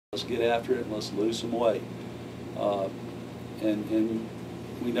Let's get after it and let's lose some weight. And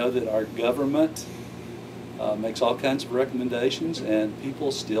we know that our government makes all kinds of recommendations, and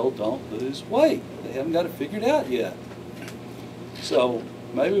people still don't lose weight. They haven't got it figured out yet. So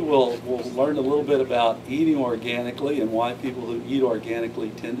maybe we'll learn a little bit about eating organically and why people who eat organically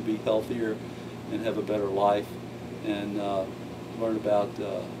tend to be healthier and have a better life, and learn about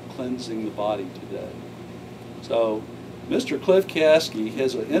cleansing the body today. So Mr. Cliff Caskey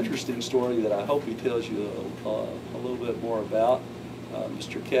has an interesting story that I hope he tells you a little bit more about.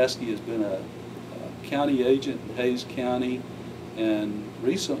 Mr. Caskey has been a county agent in Hays County, and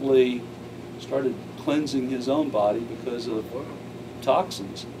recently started cleansing his own body because of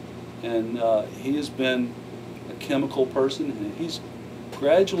toxins. And he has been a chemical person, and he's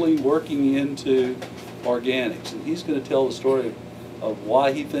gradually working into organics. And he's going to tell the story of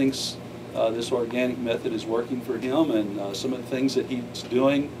why he thinks this organic method is working for him, and some of the things that he's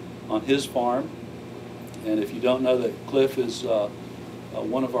doing on his farm. And if you don't know, that Cliff is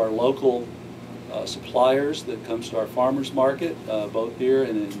one of our local suppliers that comes to our farmers market, both here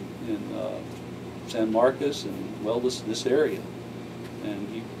and in San Marcos and well, this area. And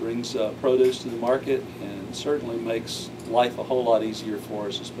he brings produce to the market and certainly makes life a whole lot easier for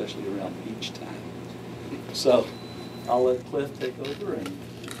us, especially around beach time. So I'll let Cliff take over and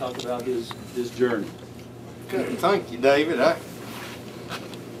talk about his journey. Good. Thank you, David. I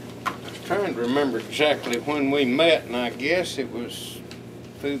was trying to remember exactly when we met, and I guess it was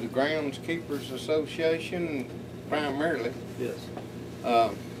through the Groundskeepers Association primarily. Yes.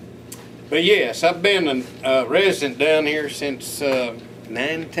 But yes, I've been a resident down here since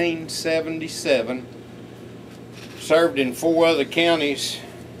 1977. Served in 4 other counties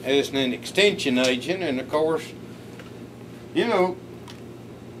as an extension agent, and of course, you know,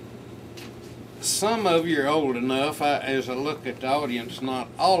 some of you are old enough, as I look at the audience, not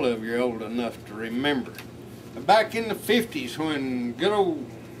all of you are old enough to remember. Back in the 50s, when good old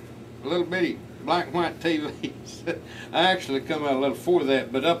little bitty black and white TVs, I actually come out a little before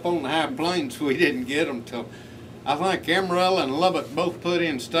that, but up on the high plains we didn't get them till, I think Amarillo and Lubbock both put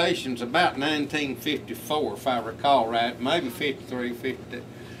in stations about 1954, if I recall right, maybe 53, 52.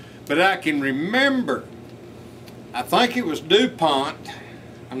 But I can remember, I think it was DuPont,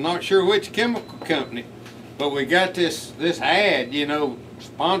 I'm not sure which chemical company, but we got this ad, you know,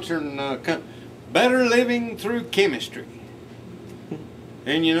 sponsoring Better Living Through Chemistry.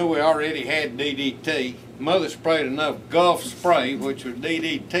 And you know, we already had DDT. Mother sprayed enough Gulf spray, which was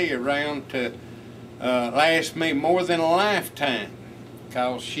DDT, around to last me more than a lifetime.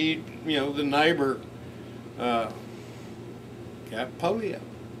 Because she, you know, the neighbor got polio.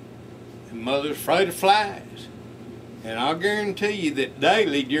 And Mother's afraid of flies. And I'll guarantee you that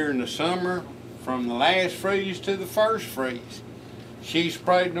daily during the summer, from the last freeze to the first freeze, she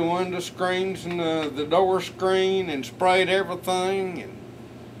sprayed the window screens and the door screen and sprayed everything.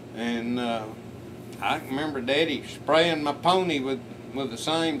 And I can remember Daddy spraying my pony with the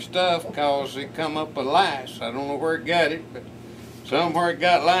same stuff because it come up with lice. I don't know where it got it, but somewhere it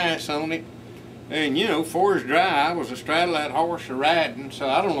got lice on it. And you know, before it was dry, I was a straddle that horse a riding, so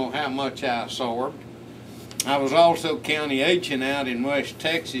I don't know how much I absorbed. I was also county agent out in West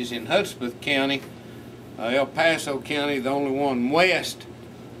Texas in Hudspeth County, El Paso County, the only one west,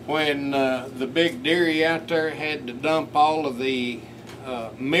 when the big dairy out there had to dump all of the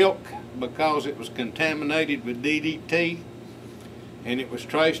milk because it was contaminated with DDT, and it was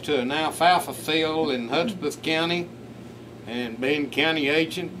traced to an alfalfa field in Hudspeth County. And being county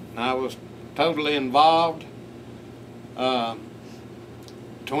agent, I was totally involved.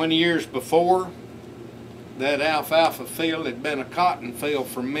 20 years before, that alfalfa field had been a cotton field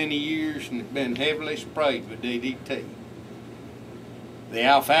for many years, and had been heavily sprayed with DDT. The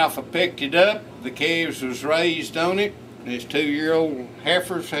alfalfa picked it up, the calves was raised on it. These 2-year-old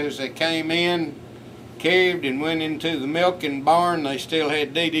heifers, as they came in, calved and went into the milking barn. They still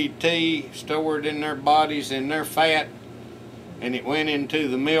had DDT stored in their bodies, in their fat, and it went into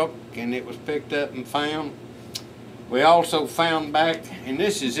the milk, and it was picked up and found. We also found back, and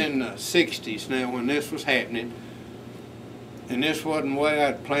this is in the 60s now when this was happening, and this wasn't the way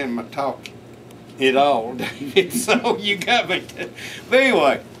I'd planned my talk at all, David, so you got me to. But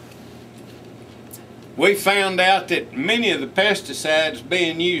anyway, we found out that many of the pesticides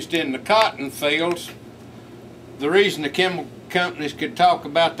being used in the cotton fields, the reason the chemical companies could talk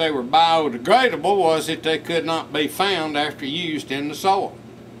about they were biodegradable was that they could not be found after used in the soil.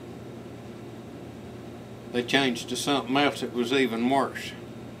 They changed to something else that was even worse.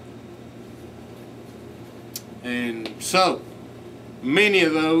 And so, many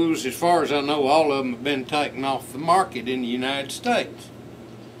of those, as far as I know, all of them have been taken off the market in the United States.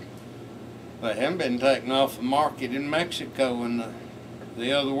 They haven't been taken off the market in Mexico and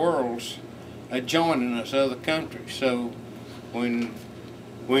the other worlds joining us, other countries. So when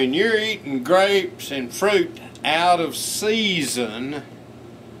you're eating grapes and fruit out of season,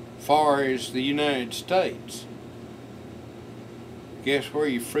 far as the United States, guess where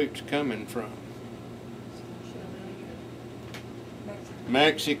your fruit's coming from?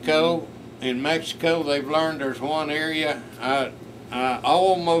 Mexico. In Mexico, they've learned there's one area. I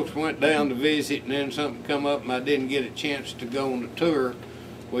almost went down to visit, and then something come up and I didn't get a chance to go on the tour.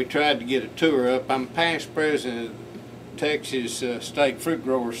 We tried to get a tour up. I'm past president of Texas State Fruit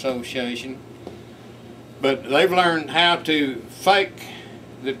Growers Association, but they've learned how to fake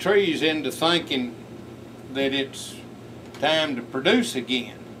the trees into thinking that it's time to produce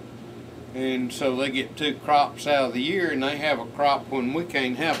again. And so they get 2 crops out of the year, and they have a crop when we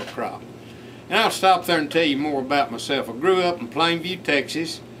can't have a crop. And I'll stop there and tell you more about myself. I grew up in Plainview,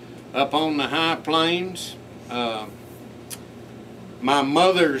 Texas, up on the high plains. My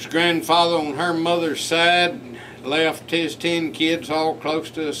mother's grandfather on her mother's side left his 10 kids all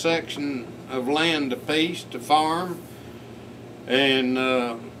close to a section of land apiece to farm. And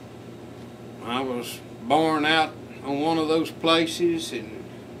I was born out on one of those places and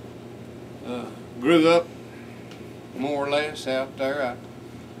grew up more or less out there.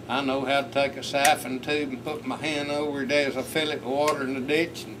 I know how to take a siphon tube and put my hand over it as I fill it with water in the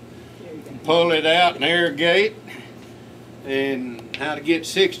ditch and pull it out and irrigate, and how to get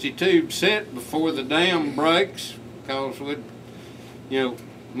 60 tubes set before the dam breaks, because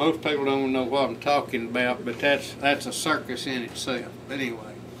most people don't know what I'm talking about, but that's a circus in itself. But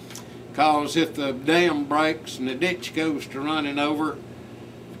anyway, because if the dam breaks and the ditch goes to running over,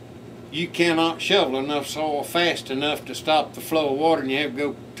 you cannot shovel enough soil fast enough to stop the flow of water, and you have to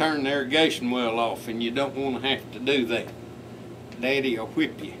go turn the irrigation well off, and you don't want to have to do that. Daddy will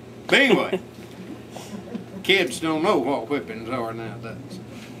whip you. But anyway, kids don't know what whippings are nowadays.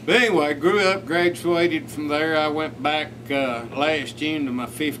 But anyway, grew up, graduated from there. I went back last June to my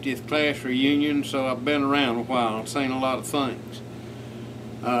 50th class reunion, so I've been around a while. I've seen a lot of things.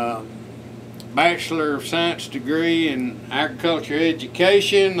 Bachelor of Science degree in Agriculture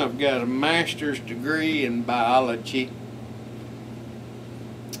Education. I've got a master's degree in biology.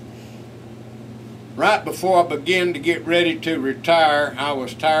 Right before I began to get ready to retire, I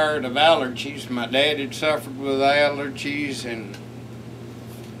was tired of allergies. My dad had suffered with allergies, and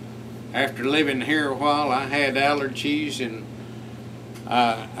after living here a while, I had allergies, and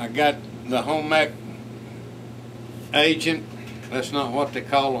I got the home ec agent. That's not what they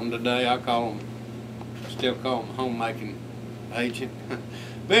call them today. Still call them homemaking agent.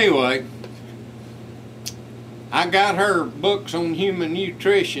 But anyway, I got her books on human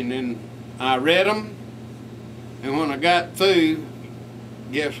nutrition, and I read them. And when I got through,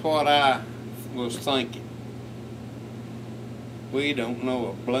 guess what I was thinking? We don't know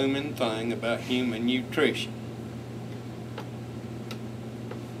a blooming thing about human nutrition.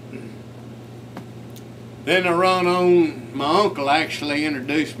 Then I run on, my uncle actually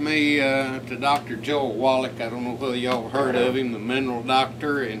introduced me to Dr. Joel Wallach. I don't know whether y'all heard of him, the mineral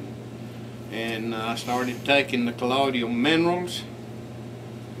doctor, and I started taking the colloidal minerals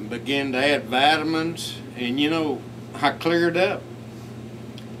and began to add vitamins, and I cleared up.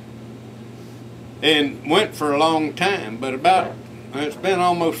 And went for a long time, but it's been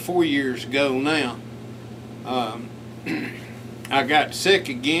almost 4 years ago now. I got sick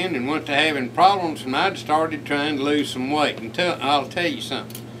again and went to having problems, and I'd started trying to lose some weight. And I'll tell you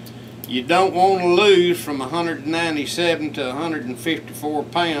something. You don't want to lose from 197 to 154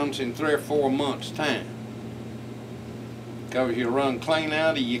 pounds in 3 or 4 months' time, because you'll run clean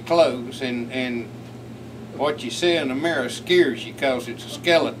out of your clothes, and what you see in the mirror scares you because it's a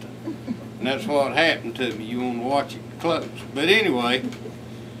skeleton. And that's what happened to me. You want to watch it close. But anyway,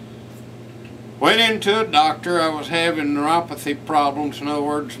 went into a doctor. I was having neuropathy problems. In other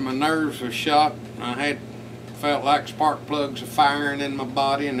words, my nerves were shot. I felt like spark plugs are firing in my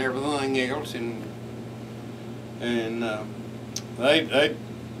body and everything else. And they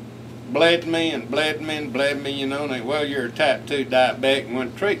bled me and bled me and bled me, and they, well, you're a type 2 diabetic, and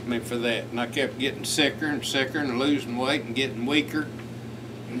wouldn't treat me for that. And I kept getting sicker and sicker and losing weight and getting weaker.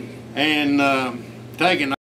 And taking